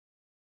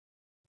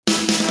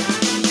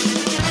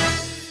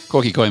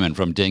Kokkie Kooyman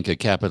from Denker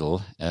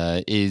Capital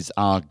is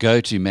our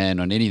go-to man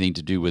on anything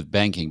to do with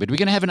banking. But we're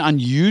going to have an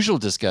unusual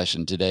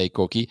discussion today,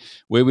 Kokkie,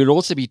 where we'll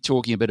also be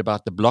talking a bit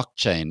about the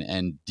blockchain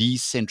and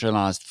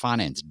decentralized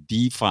finance,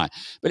 DeFi.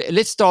 But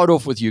let's start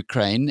off with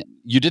Ukraine.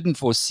 You didn't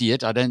foresee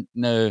it. I don't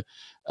know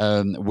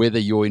whether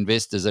your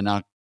investors are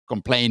now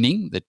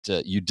complaining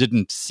that you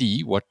didn't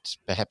see what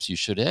perhaps you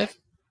should have.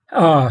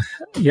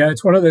 Yeah,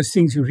 it's one of those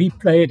things you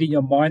replay it in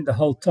your mind the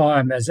whole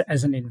time as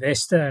an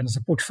investor and as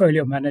a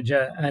portfolio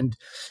manager. And,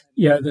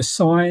 the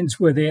signs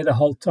were there the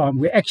whole time.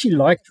 We actually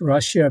liked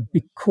Russia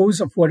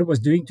because of what it was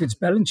doing to its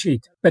balance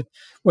sheet. But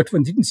what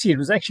one didn't see, it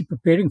was actually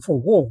preparing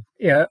for war.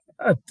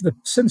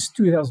 Since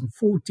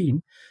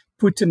 2014,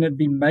 Putin had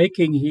been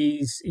making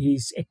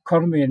his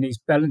economy and his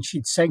balance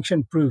sheet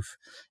sanction-proof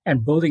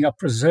and building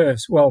up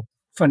reserves. Well,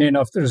 funny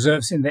enough, the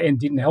reserves in the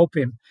end didn't help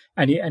him,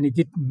 and he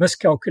did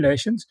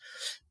miscalculations.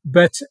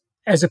 But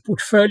as a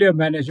portfolio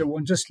manager,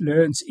 one just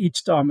learns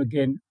each time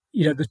again,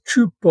 the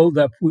true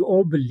build-up, we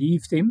all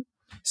believed him,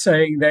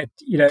 saying that,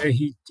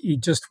 he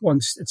just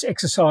wants its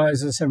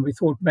exercises, and we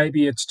thought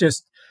maybe it's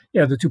just,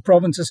 the two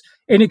provinces.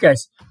 In any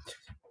case,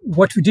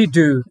 what we did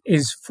do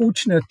is,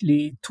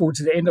 fortunately, towards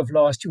the end of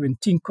last year, when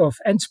Tinkoff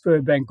and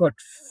Sberbank got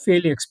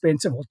fairly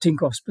expensive, or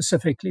Tinkoff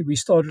specifically, we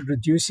started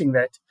reducing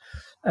that.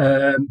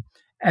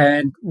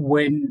 And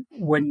when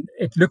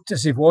it looked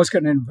as if it was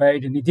going to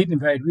invade, and it did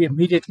invade, we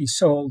immediately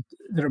sold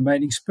the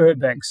remaining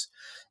Sberbanks.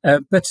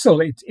 But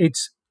still,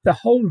 it's the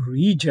whole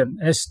region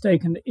has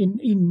taken an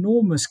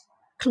enormous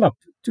club,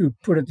 to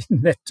put it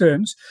in that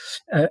terms.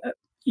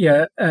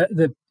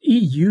 The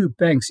EU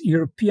banks,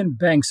 European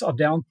banks, are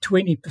down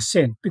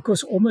 20%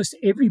 because almost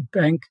every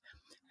bank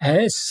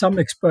has some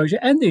exposure,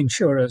 and the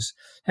insurers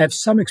have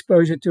some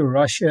exposure to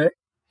Russia,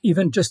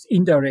 even just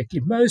indirectly.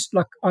 Most,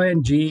 like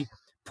ING,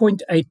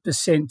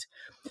 0.8%.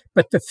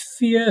 But the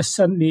fear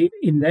suddenly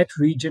in that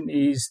region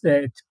is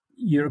that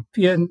the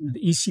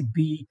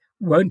ECB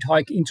won't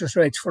hike interest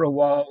rates for a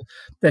while,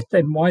 that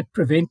they might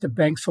prevent the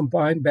banks from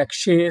buying back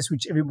shares,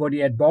 which everybody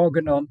had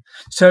bargained on.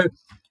 So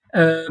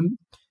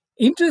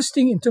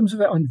interesting in terms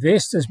of our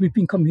investors. We've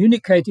been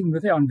communicating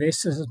with our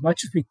investors as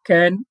much as we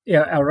can.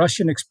 Our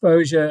Russian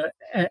exposure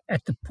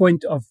at the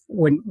point of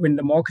when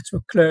the markets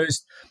were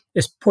closed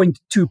is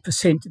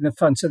 0.2% in the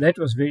fund. So that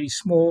was very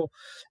small.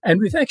 And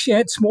we've actually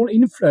had small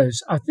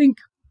inflows. I think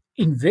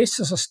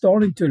investors are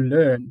starting to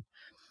learn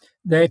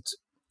that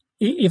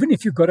even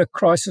if you got a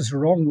crisis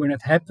wrong when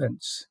it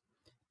happens,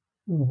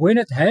 when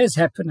it has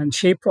happened and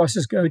share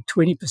prices go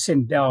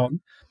 20%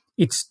 down,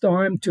 it's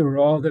time to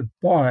rather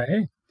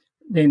buy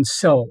than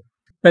sell.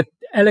 But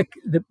Alec,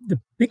 the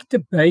big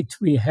debate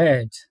we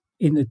had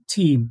in the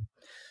team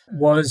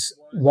was,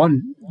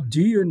 one,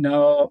 do you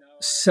now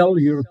sell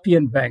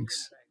European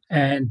banks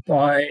and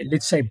buy,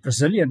 let's say,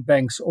 Brazilian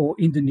banks or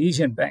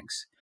Indonesian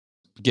banks?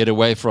 Get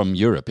away from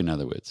Europe, in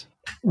other words.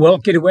 Well,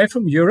 get away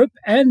from Europe.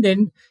 And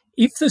then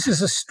if this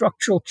is a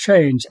structural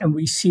change and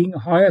we're seeing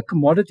higher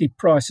commodity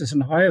prices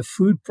and higher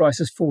food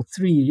prices for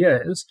 3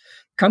 years,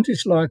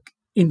 countries like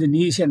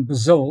Indonesia and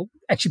Brazil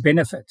actually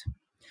benefit.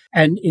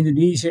 And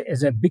Indonesia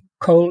is a big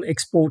coal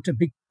exporter,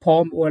 big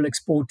palm oil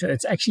exporter.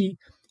 It's actually,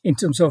 in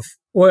terms of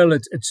oil,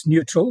 it's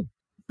neutral.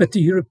 But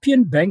the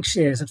European bank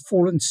shares have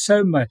fallen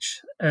so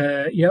much.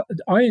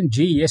 ING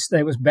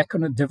yesterday was back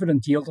on a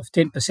dividend yield of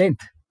 10%.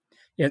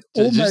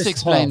 So just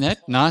explain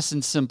that. Nice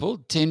and simple,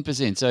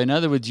 10%. So in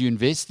other words, you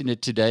invest in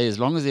it today, as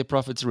long as their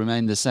profits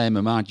remain the same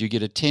amount, you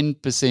get a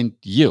 10%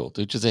 yield,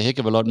 which is a heck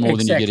of a lot more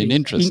than you get in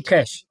interest.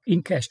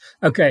 In cash.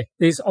 Okay,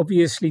 there's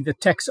obviously the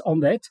tax on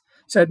that.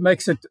 So it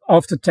makes it,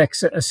 after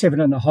tax, a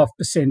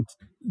 7.5%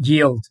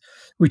 yield,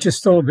 which is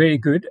still very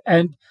good.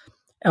 And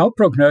our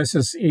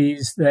prognosis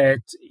is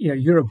that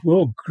Europe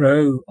will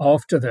grow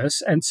after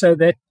this. And so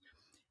that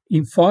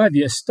in 5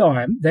 years'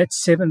 time, that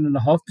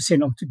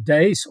 7.5% on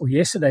today's or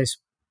yesterday's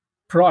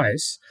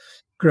price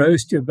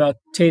grows to about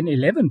 10,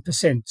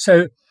 11%.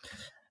 So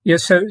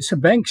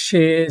bank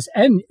shares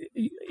and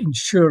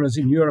insurers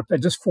in Europe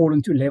have just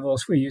fallen to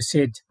levels where you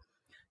said,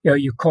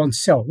 you can't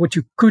sell. What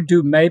you could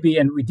do maybe,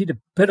 and we did a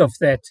bit of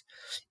that,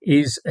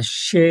 is a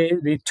share.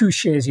 There are two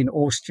shares in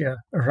Austria,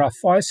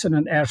 Raiffeisen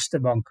and Erste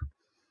Bank.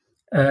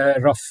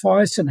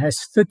 Raiffeisen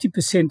has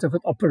 30% of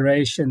its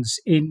operations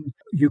in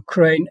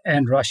Ukraine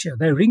and Russia.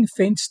 They're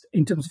ring-fenced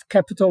in terms of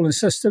capital and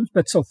systems,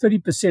 but so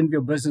 30% of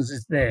your business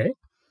is there.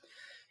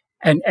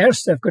 And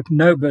Erste have got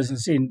no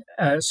business in.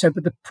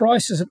 But the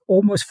prices have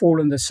almost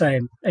fallen the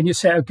same. And you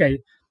say, okay,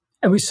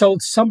 and we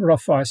sold some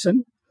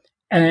Raiffeisen,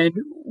 and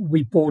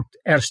we bought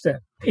Erste.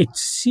 It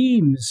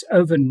seems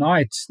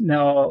overnight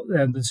now,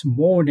 this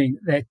morning,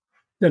 that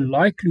the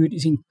likelihood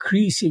is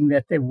increasing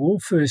that there will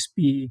first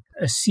be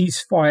a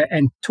ceasefire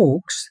and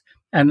talks.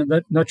 And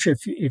I'm not sure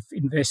if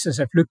investors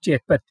have looked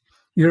yet, but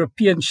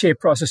European share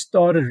prices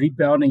started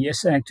rebounding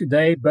yesterday and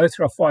today. Both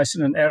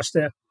Raiffeisen and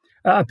Erste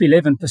are up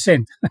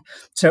 11%.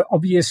 So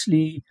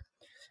obviously,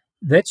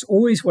 that's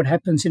always what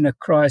happens in a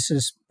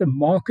crisis. The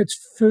markets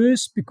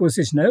first, because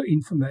there's no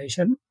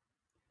information,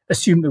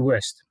 assume the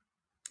worst.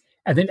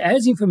 And then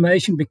as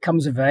information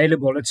becomes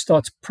available, it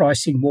starts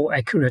pricing more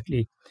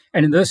accurately.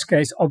 And in this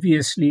case,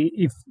 obviously,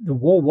 if the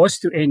war was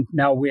to end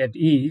now we're at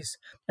ease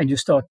and you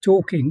start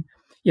talking,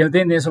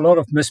 then there's a lot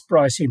of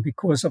mispricing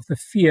because of the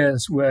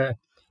fears were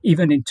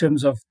even in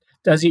terms of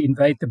does he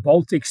invade the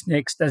Baltics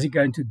next? Does he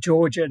go into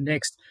Georgia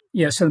next?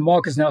 So the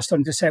market's now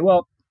starting to say,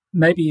 well,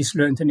 maybe he's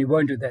learned and he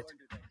won't do that.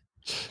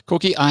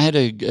 Kokkie, I had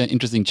an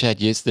interesting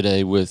chat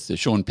yesterday with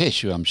Sean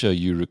Pesh, who I'm sure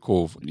you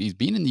recall. He's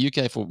been in the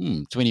UK for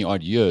 20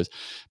 odd years,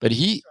 but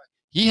he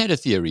had a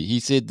theory. He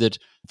said that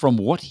from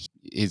what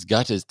his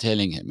gut is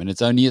telling him, and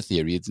it's only a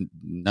theory, it's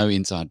no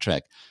inside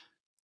track,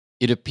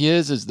 it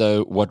appears as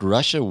though what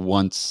Russia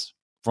wants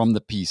from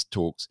the peace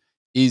talks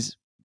is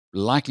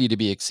likely to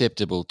be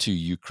acceptable to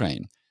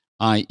Ukraine,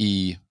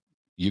 i.e.,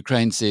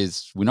 Ukraine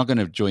says we're not going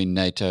to join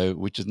NATO,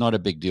 which is not a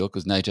big deal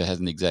because NATO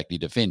hasn't exactly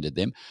defended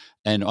them.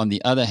 And on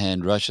the other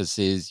hand, Russia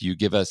says you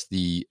give us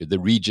the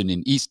region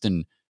in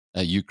eastern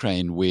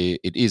Ukraine where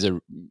it is a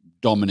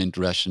dominant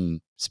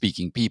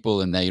Russian-speaking people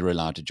and they are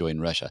allowed to join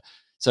Russia.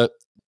 So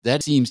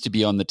that seems to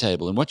be on the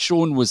table. And what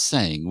Sean was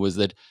saying was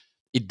that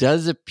it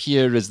does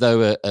appear as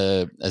though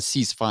a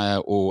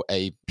ceasefire or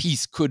a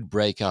peace could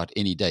break out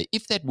any day.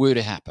 If that were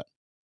to happen,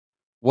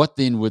 what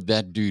then would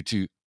that do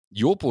to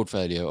your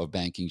portfolio of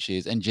banking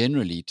shares and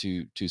generally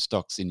to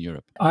stocks in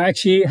Europe? I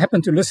actually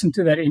happened to listen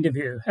to that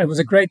interview. It was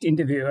a great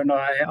interview, and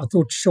I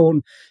thought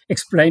Sean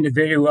explained it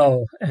very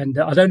well. And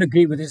I don't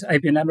agree with his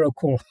ABN AMRO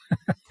call,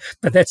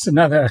 but that's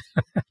another.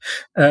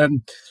 There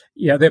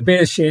are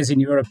better shares in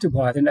Europe to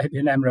buy than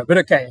ABN AMRO. But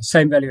okay,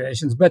 same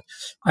valuations. But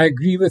I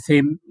agree with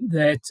him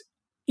that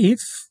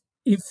if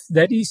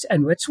that is,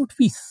 and that's what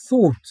we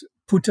thought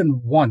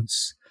Putin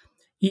wants,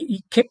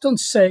 he kept on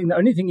saying the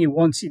only thing he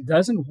wants, he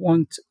doesn't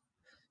want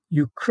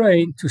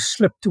Ukraine to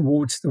slip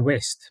towards the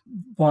West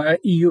via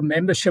EU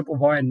membership or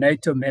via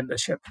NATO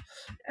membership.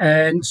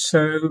 And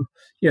so,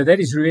 that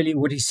is really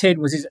what he said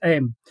was his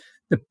aim.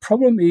 The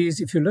problem is,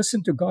 if you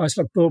listen to guys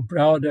like Bill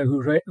Browder,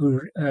 who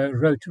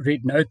wrote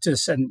Red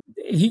Notice, and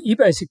he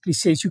basically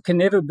says you can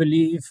never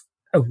believe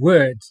a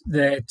word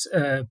that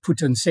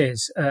Putin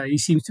says. He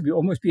seems to be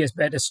almost be as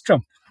bad as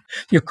Trump.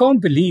 You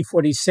can't believe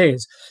what he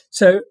says.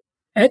 So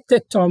at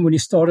that time when he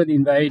started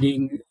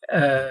invading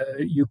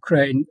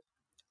Ukraine,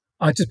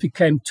 I just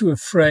became too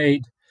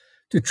afraid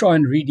to try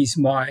and read his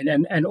mind.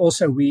 And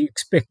also we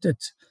expected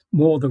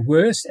more the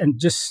worst and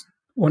just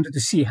wanted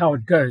to see how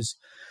it goes.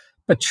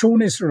 But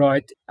Sean is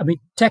right. I mean,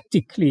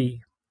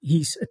 tactically,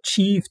 he's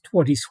achieved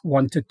what he's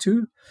wanted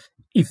to,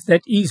 if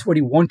that is what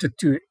he wanted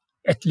to,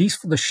 at least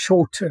for the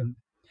short term.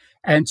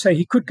 And so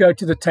he could go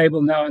to the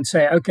table now and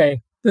say,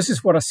 okay, this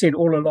is what I said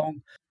all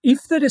along.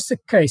 If that is the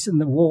case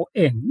and the war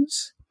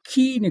ends,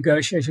 key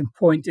negotiation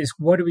point is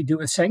what do we do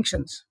with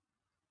sanctions?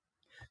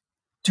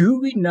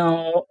 Do we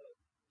now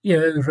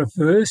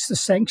reverse the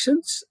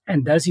sanctions?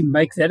 And does he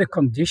make that a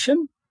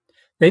condition?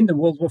 Then the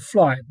world will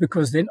fly,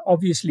 because then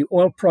obviously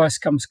oil price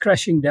comes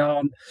crashing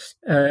down,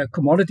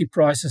 commodity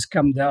prices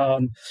come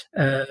down,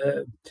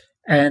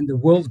 and the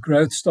world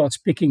growth starts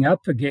picking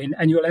up again,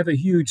 and you'll have a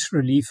huge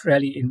relief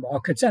rally in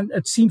markets. And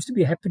it seems to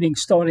be happening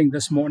starting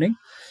this morning.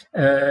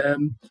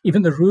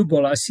 Even the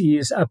ruble I see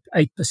is up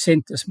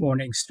 8% this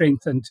morning,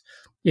 strengthened,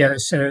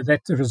 so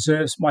that the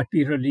reserves might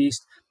be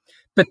released.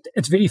 But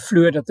it's very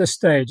fluid at this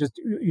stage.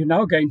 You're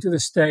now going to the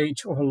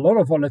stage of a lot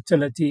of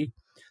volatility.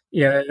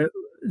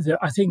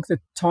 I think the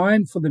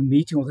time for the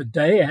meeting or the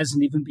day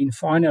hasn't even been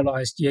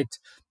finalized yet.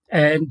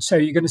 And so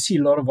you're going to see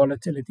a lot of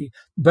volatility.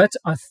 But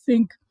I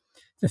think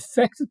the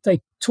fact that they're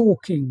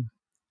talking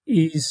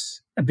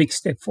is a big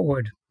step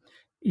forward.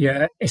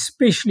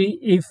 Especially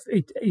if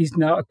it is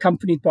now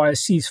accompanied by a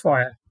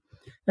ceasefire.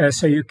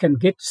 So you can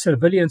get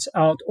civilians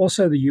out.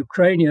 Also, the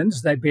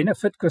Ukrainians, they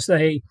benefit because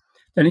they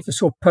don't even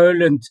saw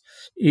Poland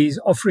is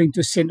offering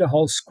to send a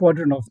whole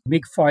squadron of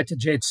MiG fighter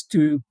jets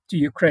to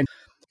Ukraine.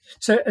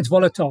 So it's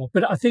volatile.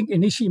 But I think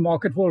initially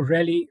market will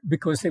rally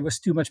because there was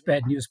too much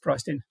bad news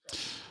priced in.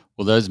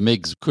 Well, those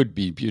MiGs could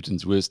be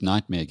Putin's worst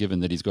nightmare, given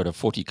that he's got a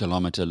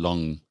 40-kilometer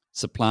long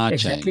supply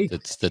chain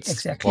that's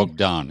bogged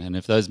down. And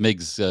if those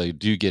MiGs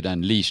do get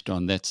unleashed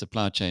on that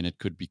supply chain, it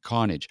could be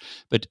carnage.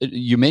 But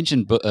you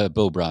mentioned Bill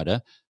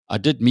Browder. I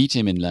did meet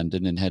him in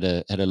London and had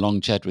a long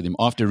chat with him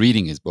after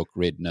reading his book,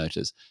 Red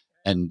Notice.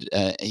 And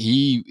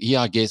he,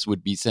 I guess,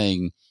 would be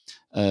saying,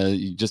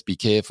 just be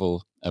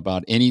careful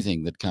about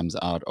anything that comes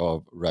out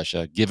of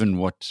Russia, given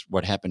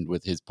what happened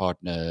with his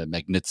partner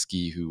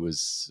Magnitsky, who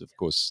was, of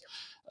course,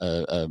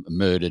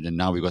 murdered, and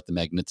now we've got the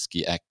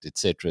Magnitsky Act,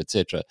 etc.,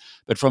 etc.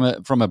 But from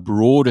a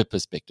broader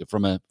perspective,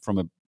 from a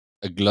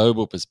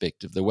global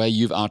perspective, the way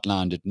you've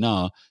outlined it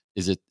now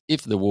is that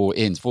if the war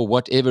ends for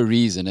whatever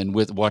reason and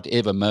with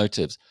whatever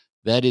motives,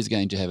 that is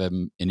going to have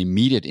an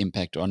immediate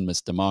impact on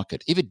Mr.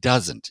 Market. If it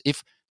doesn't,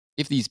 if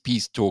these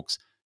peace talks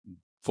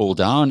fall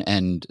down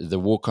and the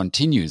war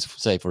continues,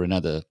 say, for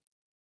another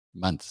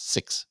month,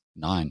 6,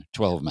 9,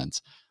 12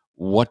 months,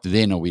 what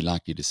then are we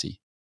likely to see?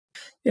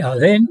 Yeah,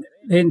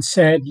 then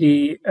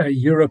sadly,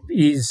 Europe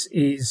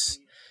is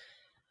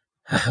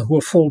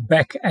will fall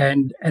back,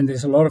 and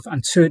there's a lot of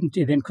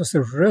uncertainty then, because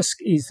the risk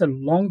is the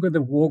longer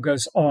the war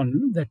goes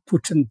on that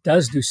Putin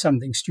does do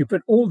something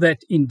stupid. All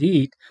that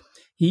indeed,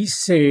 he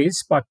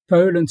says, by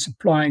Poland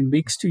supplying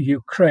MiGs to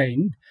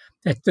Ukraine,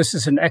 that this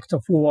is an act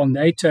of war on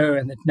NATO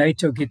and that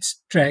NATO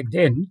gets dragged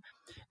in.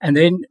 And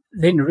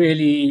then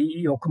really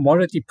your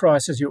commodity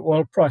prices, your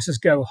oil prices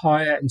go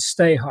higher and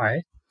stay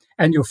high,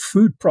 and your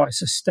food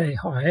prices stay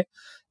high.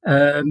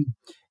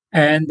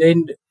 And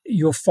then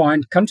you'll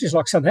find countries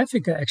like South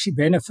Africa actually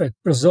benefit,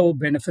 Brazil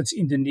benefits,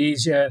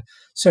 Indonesia.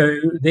 So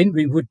then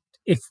we would,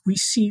 if we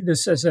see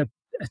this as a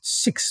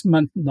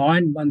 6-month,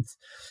 9-month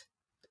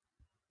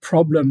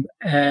problem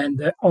and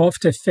the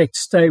after effects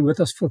stay with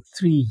us for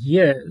 3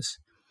 years,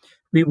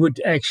 we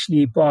would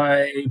actually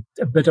buy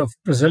a bit of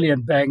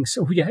Brazilian banks.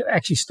 We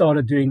actually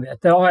started doing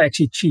that. They are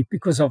actually cheap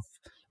because of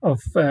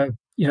the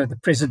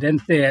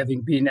president there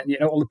having been, and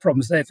all the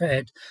problems they've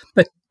had.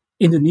 But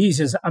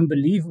Indonesia is an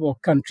unbelievable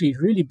country,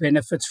 really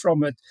benefits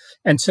from it.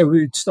 And so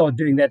we would start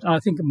doing that. And I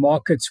think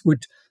markets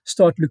would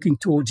start looking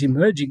towards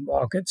emerging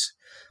markets.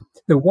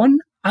 The one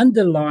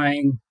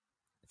underlying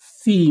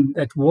theme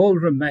that will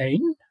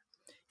remain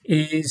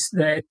is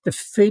that the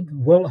Fed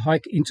will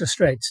hike interest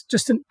rates.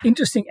 Just an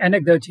interesting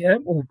anecdote here,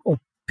 or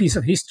piece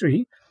of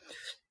history.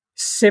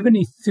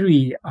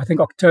 73, I think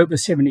October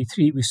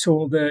 73, we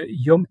saw the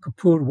Yom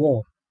Kippur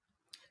War.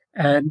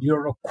 And you'll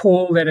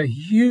recall that a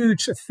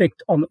huge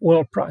effect on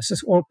oil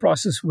prices. Oil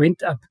prices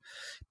went up.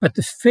 But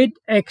the Fed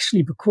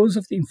actually, because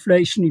of the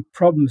inflationary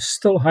problems,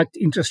 still hiked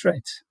interest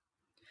rates.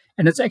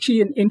 And it's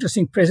actually an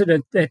interesting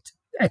precedent that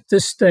at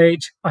this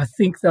stage, I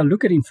think they'll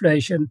look at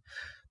inflation.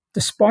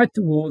 Despite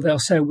the war, they'll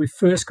say we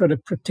first got to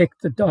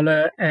protect the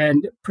dollar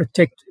and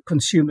protect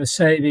consumer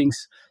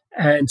savings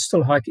and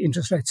still hike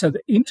interest rates. So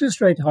the interest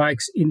rate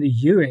hikes in the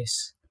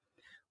US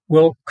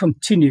will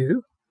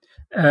continue.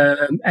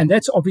 And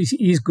that's obviously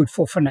is good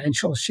for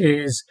financial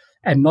shares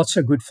and not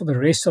so good for the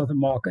rest of the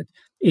market.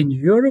 In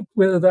Europe,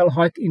 whether they'll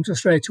hike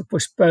interest rates or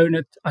postpone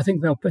it, I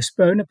think they'll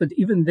postpone it. But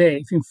even there,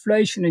 if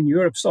inflation in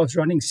Europe starts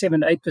running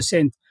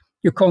 7-8%,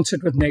 you can't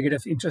sit with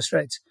negative interest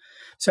rates.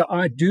 So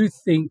I do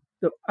think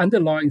the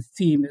underlying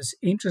theme is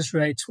interest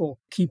rates will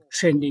keep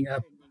trending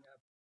up.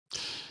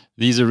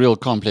 These are real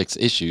complex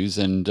issues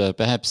and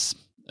perhaps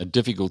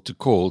difficult to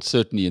call,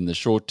 certainly in the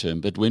short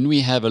term. But when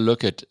we have a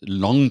look at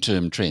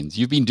long-term trends,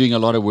 you've been doing a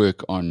lot of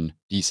work on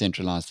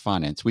decentralized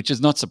finance, which is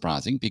not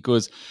surprising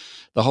because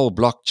the whole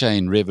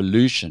blockchain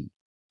revolution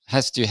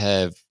has to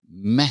have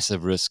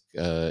massive risk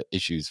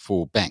issues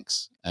for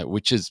banks,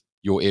 which is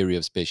your area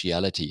of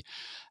speciality.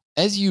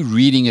 As you're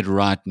reading it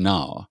right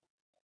now,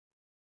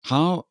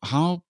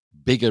 how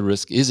big a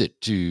risk is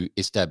it to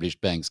established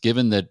banks,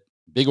 given that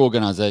big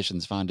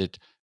organizations find it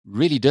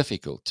really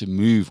difficult to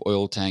move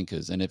oil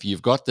tankers? And if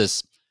you've got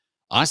this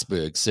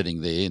iceberg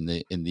sitting there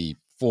in the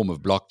form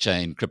of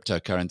blockchain,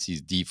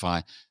 cryptocurrencies,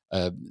 DeFi,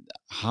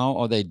 how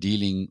are they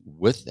dealing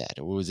with that?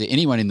 Or is there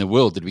anyone in the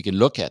world that we can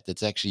look at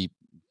that's actually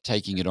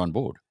taking it on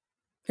board?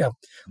 Yeah,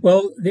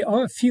 well, there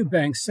are a few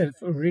banks that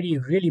have already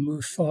really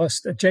moved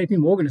fast. JP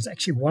Morgan is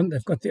actually one.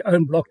 They've got their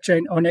own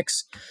blockchain,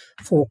 Onyx,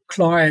 for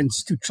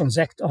clients to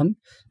transact on.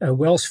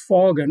 Wells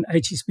Fargo and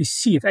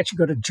HSBC have actually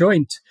got a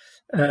joint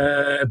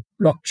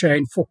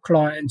blockchain for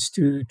clients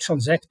to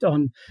transact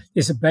on.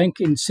 There's a bank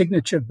in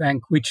Signature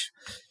Bank, which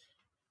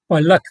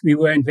by luck we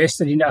were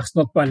invested in,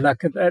 not by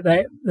luck.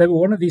 They were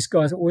one of these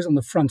guys always on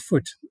the front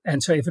foot.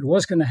 And so if it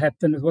was going to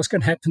happen, it was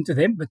going to happen to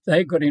them, but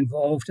they got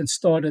involved and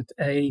started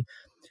a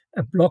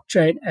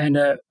blockchain and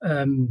a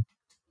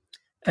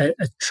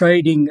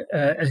trading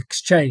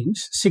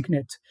exchange,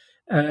 Signet,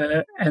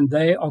 and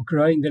they are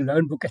growing the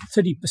loan book at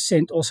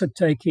 30%, also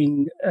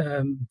taking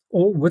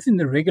all within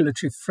the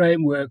regulatory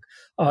framework,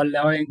 are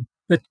allowing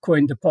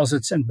Bitcoin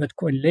deposits and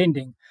Bitcoin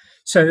lending.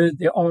 So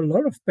there are a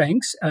lot of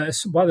banks.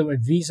 So by the way,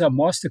 Visa,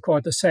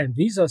 MasterCard, the same.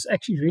 Visa's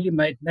actually really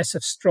made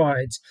massive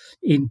strides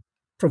in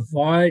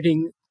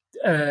providing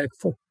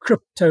for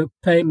crypto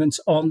payments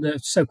on the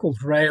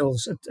so-called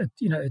rails,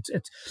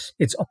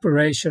 its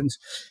operations.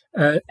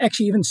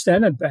 Actually, even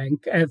Standard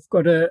Bank have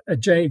got a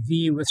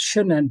JV with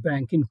Shinhan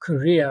Bank in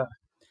Korea,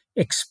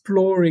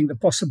 exploring the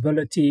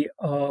possibility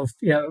of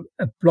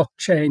a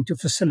blockchain to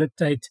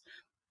facilitate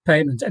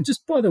payments. And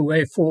just by the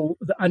way, for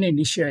the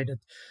uninitiated,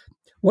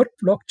 what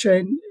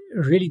blockchain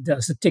really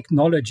does, the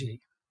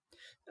technology,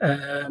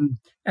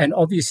 and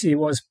obviously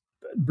was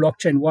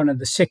blockchain 1, and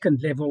the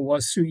second level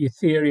was through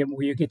Ethereum,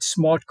 where you get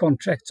smart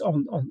contracts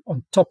on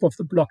top of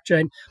the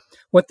blockchain.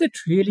 What that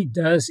really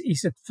does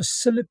is it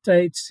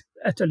facilitates,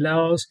 it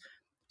allows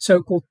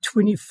so-called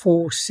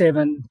 24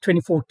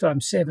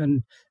 times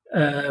 7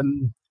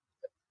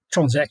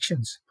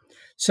 transactions.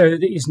 So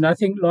there is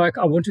nothing like,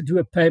 I want to do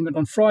a payment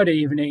on Friday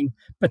evening,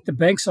 but the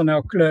banks are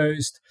now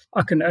closed.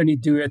 I can only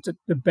do it.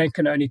 The bank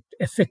can only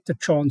effect the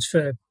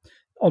transfer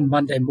on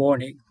Monday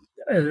morning.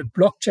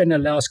 Blockchain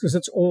allows, because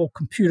it's all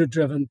computer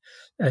driven,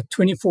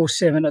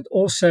 24/7. It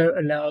also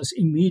allows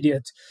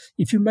immediate.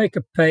 If you make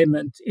a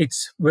payment,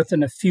 it's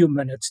within a few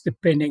minutes,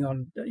 depending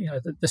on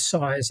the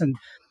size, and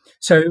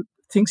so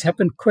things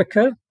happen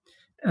quicker.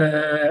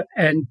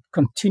 and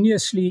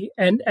continuously,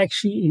 and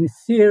actually in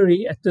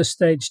theory at this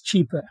stage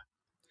cheaper.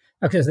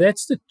 Because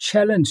that's the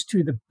challenge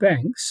to the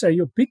banks. So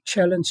your big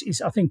challenge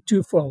is, I think,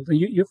 twofold.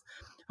 You've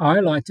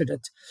highlighted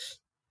it.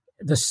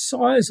 The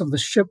size of the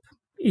ship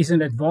is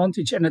an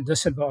advantage and a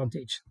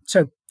disadvantage.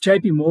 So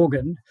JP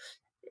Morgan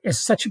is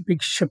such a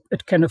big ship,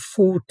 it can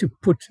afford to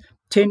put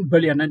 10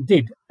 billion, and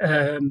did,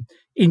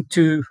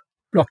 into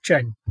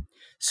blockchain.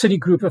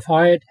 Citigroup have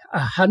hired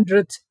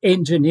 100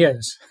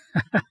 engineers,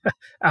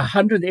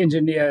 100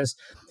 engineers,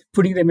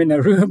 putting them in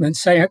a room and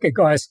saying, okay,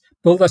 guys,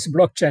 build us a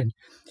blockchain.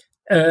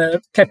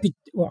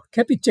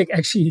 Capitec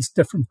actually is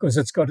different because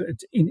it's got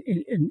in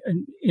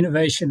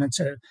innovation and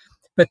so,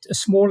 but a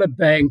smaller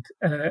bank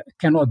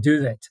cannot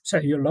do that. So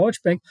you're a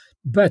large bank,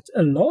 but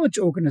a large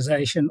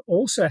organization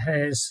also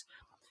has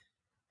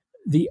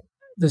the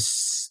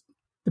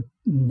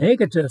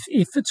negative.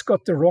 If it's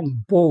got the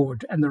wrong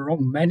board and the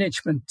wrong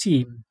management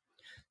team,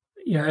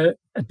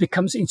 it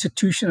becomes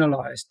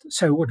institutionalized.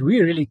 So what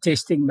we're really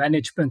testing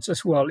management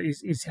as well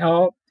is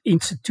how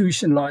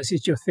institutionalized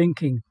is your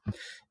thinking.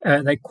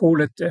 They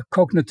call it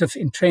cognitive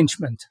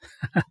entrenchment.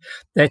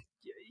 That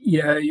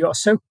you are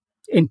so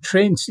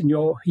entrenched in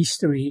your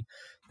history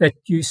that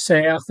you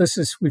say,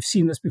 we've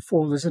seen this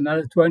before, there's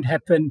another, it won't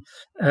happen.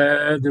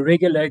 The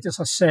regulators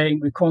are saying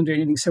we can't do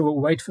anything, so we'll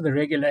wait for the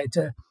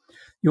regulator.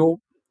 Your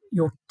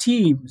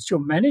teams, your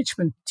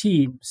management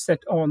teams that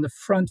are on the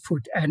front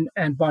foot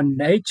and by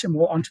nature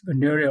more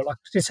entrepreneurial, like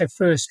let's say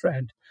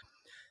FirstRand,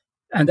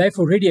 and they've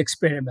already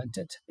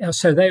experimented.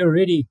 So they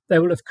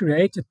will have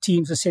created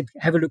teams that said,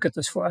 have a look at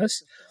this for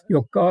us.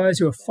 Your guys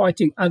who are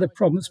fighting other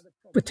problems,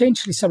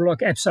 potentially something like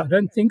Absa, I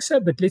don't think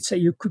so, but let's say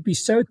you could be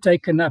so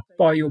taken up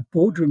by your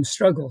boardroom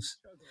struggles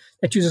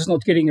that you're just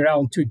not getting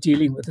around to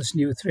dealing with this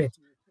new threat.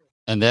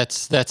 And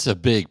that's a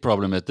big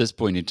problem at this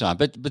point in time.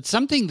 But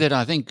something that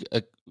I think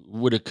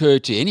would occur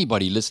to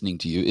anybody listening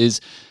to you is,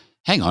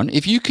 hang on,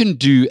 if you can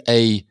do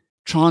a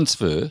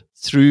transfer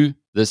through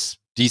this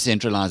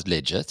decentralized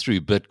ledger,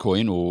 through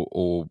Bitcoin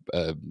or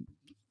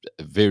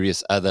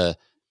various other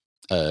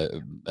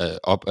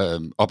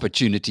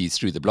opportunities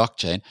through the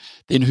blockchain,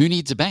 then who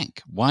needs a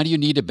bank? Why do you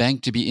need a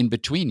bank to be in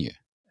between you?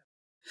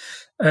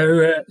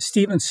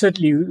 Stephen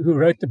Sidley, who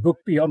wrote the book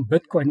Beyond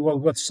Bitcoin,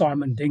 with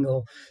Simon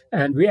Dingle,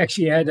 and we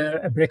actually had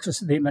a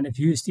breakfast with him and have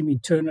used him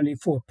internally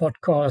for a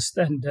podcast.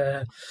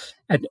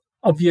 And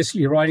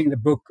obviously, writing the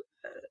book,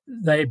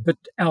 they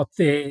bit out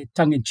their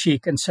tongue in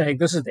cheek and saying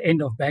this is the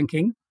end of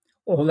banking,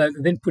 although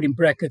they then put in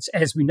brackets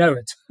as we know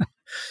it.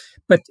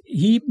 But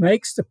he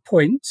makes the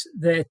point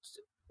that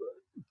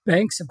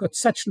banks have got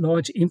such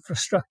large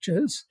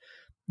infrastructures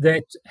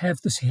that have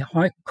this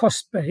high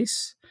cost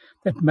base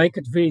that make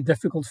it very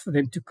difficult for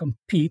them to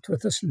compete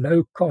with this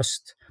low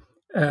cost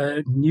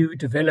new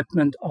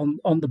development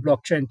on the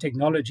blockchain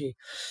technology.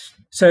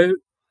 So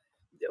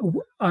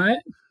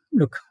I'm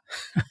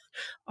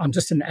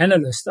just an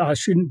analyst. I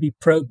shouldn't be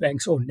pro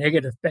banks or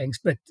negative banks,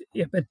 but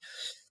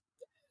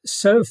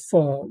so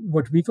far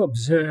what we've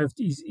observed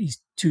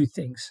is two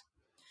things.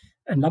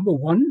 And number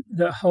one,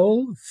 the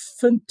whole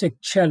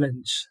fintech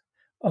challenge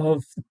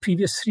of the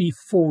previous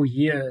 3-4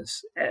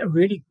 years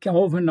really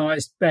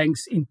galvanized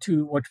banks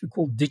into what we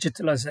call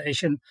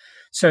digitalization.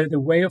 So the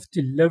way of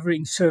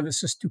delivering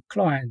services to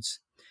clients.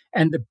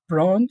 And the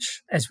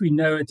branch, as we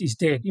know it, is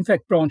dead. In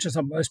fact, branches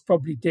are most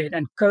probably dead.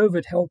 And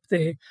COVID helped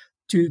there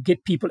to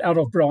get people out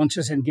of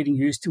branches and getting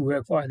used to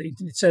work via the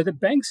internet. So the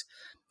banks,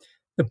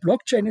 the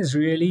blockchain is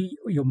really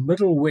your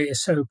middleware,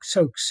 so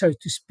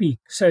to speak.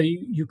 So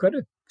you've got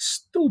to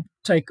still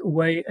take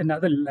away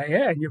another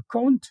layer, and you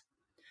can't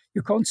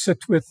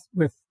sit with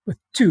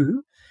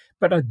two.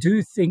 But I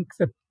do think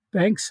the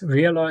banks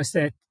realize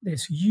that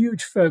there's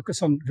huge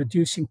focus on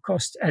reducing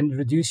cost and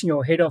reducing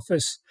your head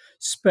office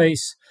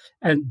space.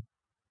 And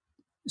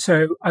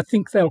so I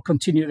think they'll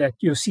continue that.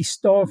 You'll see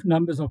staff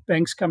numbers of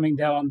banks coming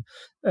down,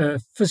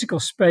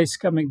 physical space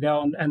coming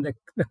down, and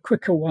the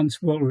quicker ones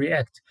will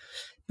react.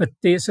 But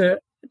there's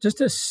just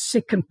a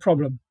second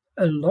problem.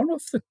 A lot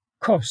of the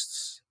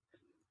costs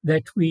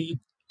that we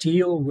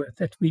deal with,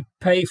 that we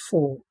pay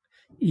for,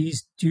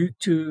 is due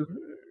to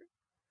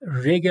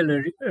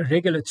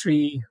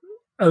regulatory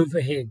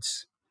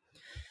overheads.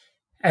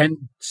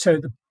 And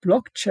so the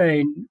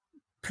blockchain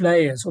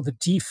players, or the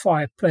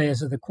DeFi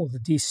players, as they call the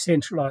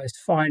decentralized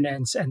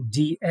finance and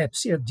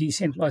DApps,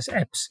 decentralized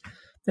apps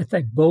that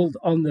they build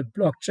on the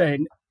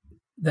blockchain,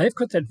 they've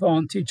got the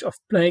advantage of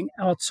playing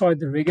outside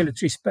the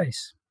regulatory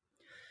space.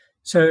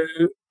 So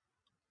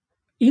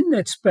in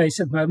that space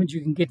at the moment,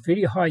 you can get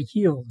very high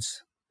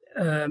yields,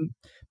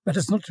 but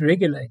it's not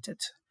regulated.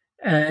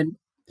 And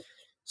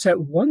so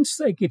once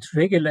they get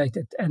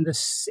regulated, and the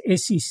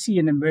SEC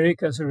in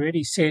America has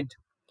already said,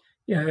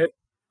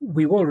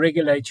 we will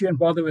regulate you. And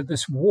by the way,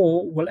 this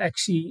war will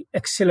actually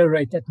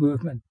accelerate that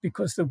movement,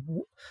 because the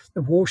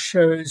war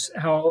shows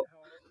how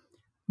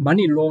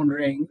money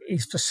laundering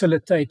is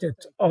facilitated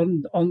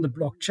on the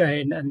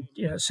blockchain. And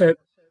so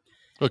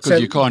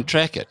because you can't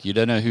track it. You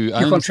don't know who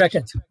owns it. You can't track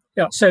it.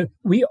 Yeah. So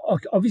we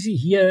obviously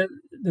hear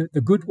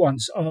the good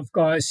ones of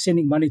guys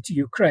sending money to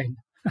Ukraine.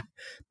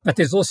 But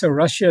there's also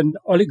Russian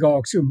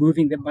oligarchs who are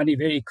moving their money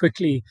very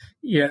quickly,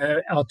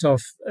 out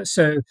of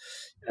so.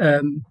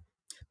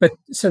 But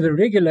so the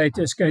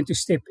regulator is going to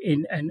step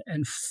in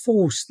and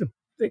force the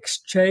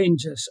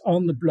exchanges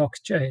on the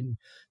blockchain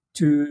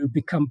to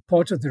become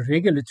part of the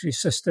regulatory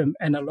system.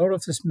 And a lot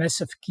of this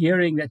massive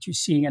gearing that you're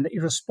seeing and the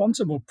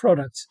irresponsible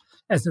products,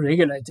 as the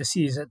regulator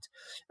sees it,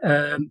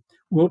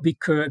 will be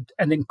curbed.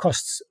 And then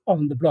costs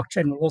on the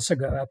blockchain will also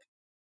go up.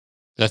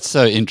 That's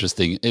so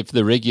interesting. If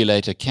the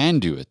regulator can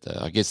do it, though,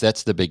 I guess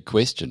that's the big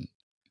question.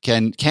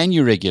 Can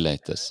you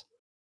regulate this?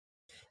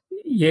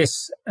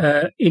 Yes,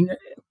 in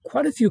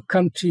quite a few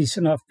countries,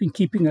 and I've been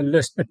keeping a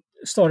list, but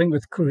starting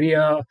with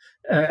Korea,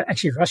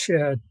 actually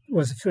Russia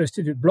was the first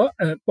to do.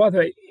 By the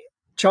way,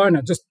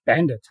 China just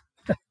banned it.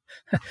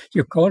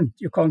 You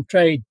can't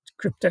trade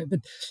crypto,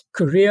 but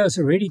Korea has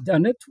already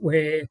done it.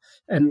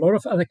 And a lot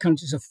of other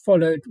countries have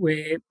followed.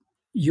 Where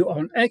you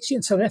are actually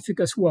in South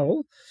Africa as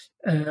well.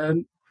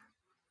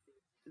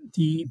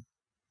 The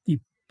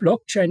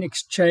blockchain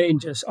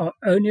exchanges are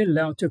only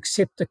allowed to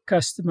accept the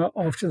customer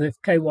after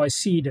they've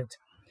KYC'd it.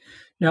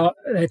 Now,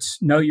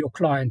 that's know your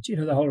client,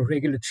 the whole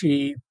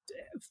regulatory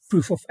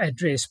proof of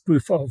address,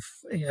 proof of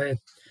a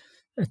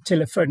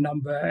telephone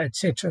number,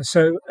 etc.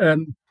 So,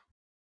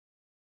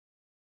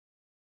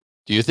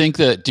 do you think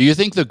the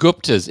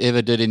Guptas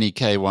ever did any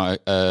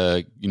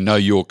know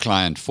your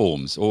client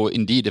forms, or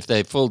indeed if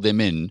they filled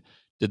them in,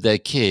 did they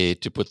care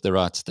to put the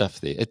right stuff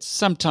there? It's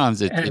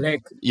sometimes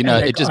Alec,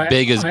 it just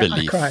beggars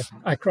belief.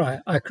 I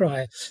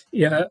cry.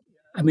 Yeah,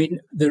 I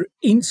mean,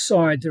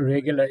 inside the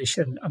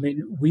regulation. I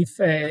mean, we've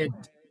had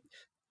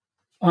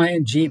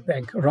ING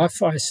Bank,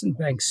 Raiffeisen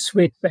Bank,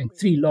 Swedbank,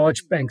 three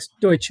large banks,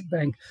 Deutsche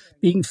Bank,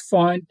 being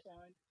fined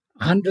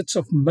hundreds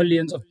of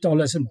millions of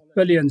dollars and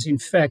billions, in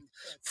fact,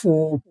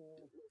 for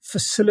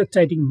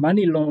facilitating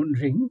money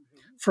laundering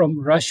from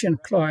Russian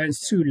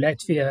clients through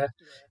Latvia,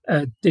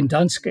 then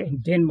Danske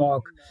in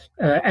Denmark.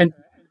 And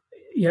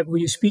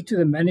when you speak to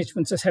the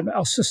management, they say,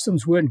 our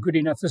systems weren't good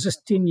enough. This is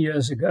 10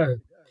 years ago.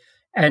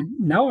 And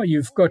now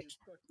you've got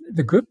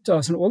the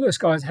Guptas and all those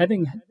guys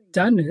having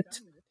done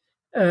it,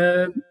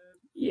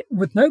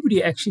 with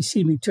nobody actually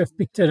seeming to have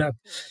picked it up.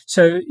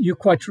 So you're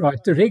quite right.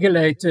 The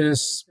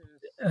regulators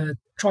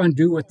try and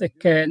do what they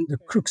can. The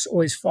crooks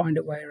always find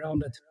a way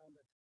around it.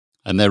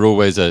 And they're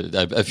always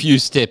a few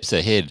steps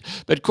ahead.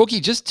 But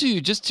Kokkie, just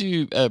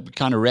to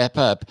kind of wrap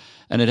up,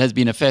 and it has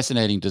been a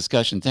fascinating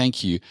discussion.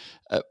 Thank you.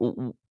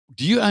 Do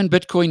you own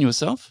Bitcoin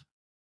yourself?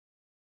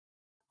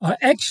 I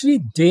actually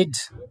did,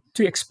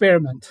 to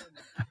experiment.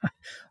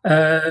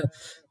 I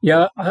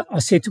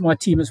said to my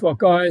team as well,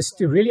 guys,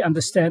 to really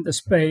understand the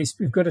space,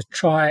 we've got to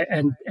try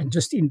and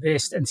just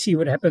invest and see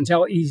what happens,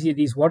 how easy it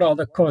is, what are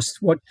the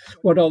costs, what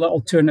are the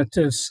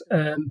alternatives.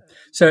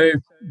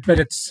 But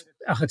it's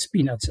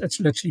peanuts. It's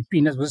literally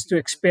peanuts. It was to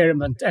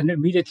experiment. And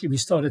immediately we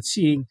started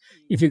seeing,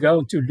 if you go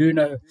into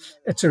Luno,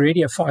 it's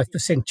already a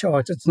 5%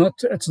 charge. It's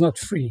not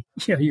free.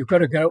 You've got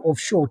to go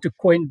offshore to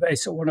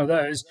Coinbase or one of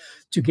those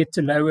to get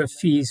to lower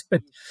fees.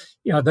 But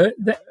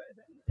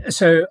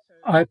so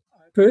I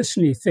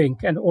personally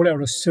think, and all our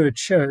research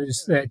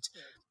shows, that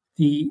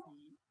the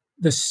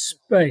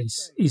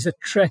space is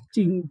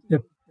attracting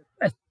the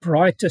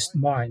brightest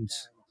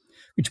minds,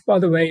 which, by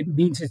the way,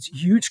 means it's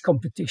huge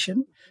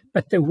competition,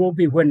 but there will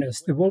be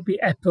winners. There will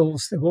be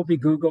Apples, there will be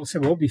Googles,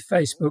 there will be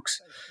Facebooks,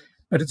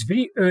 but it's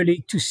very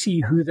early to see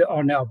who they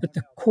are now. But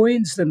the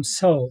coins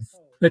themselves,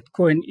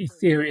 Bitcoin,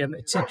 Ethereum,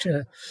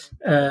 etc.,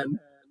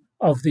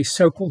 of the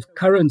so-called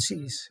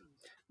currencies,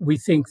 we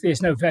think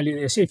there's no value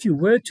there. So if you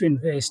were to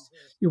invest,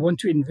 you want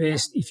to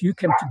invest if you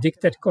can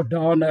predict that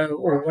Cardano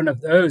or one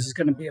of those is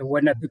going to be a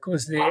winner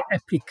because their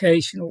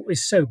application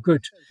is so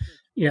good.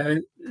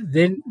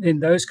 Then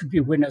those could be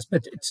winners.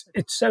 But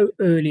it's so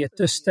early at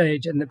this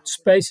stage, and the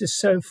space is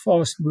so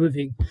fast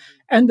moving,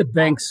 and the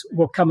banks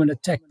will come and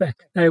attack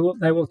back. They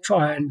will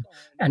try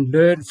and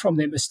learn from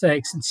their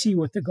mistakes and see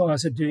what the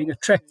guys are doing,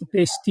 attract the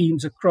best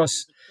teams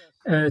across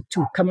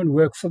to come and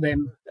work for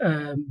them,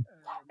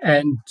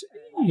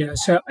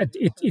 so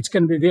it's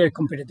going to be a very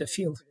competitive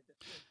field.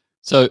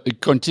 So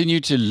continue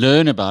to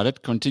learn about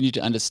it, continue to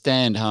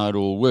understand how it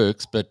all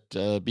works, but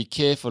be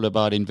careful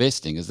about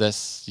investing. Is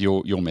that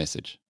your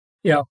message?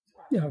 Yeah,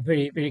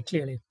 very, very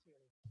clearly.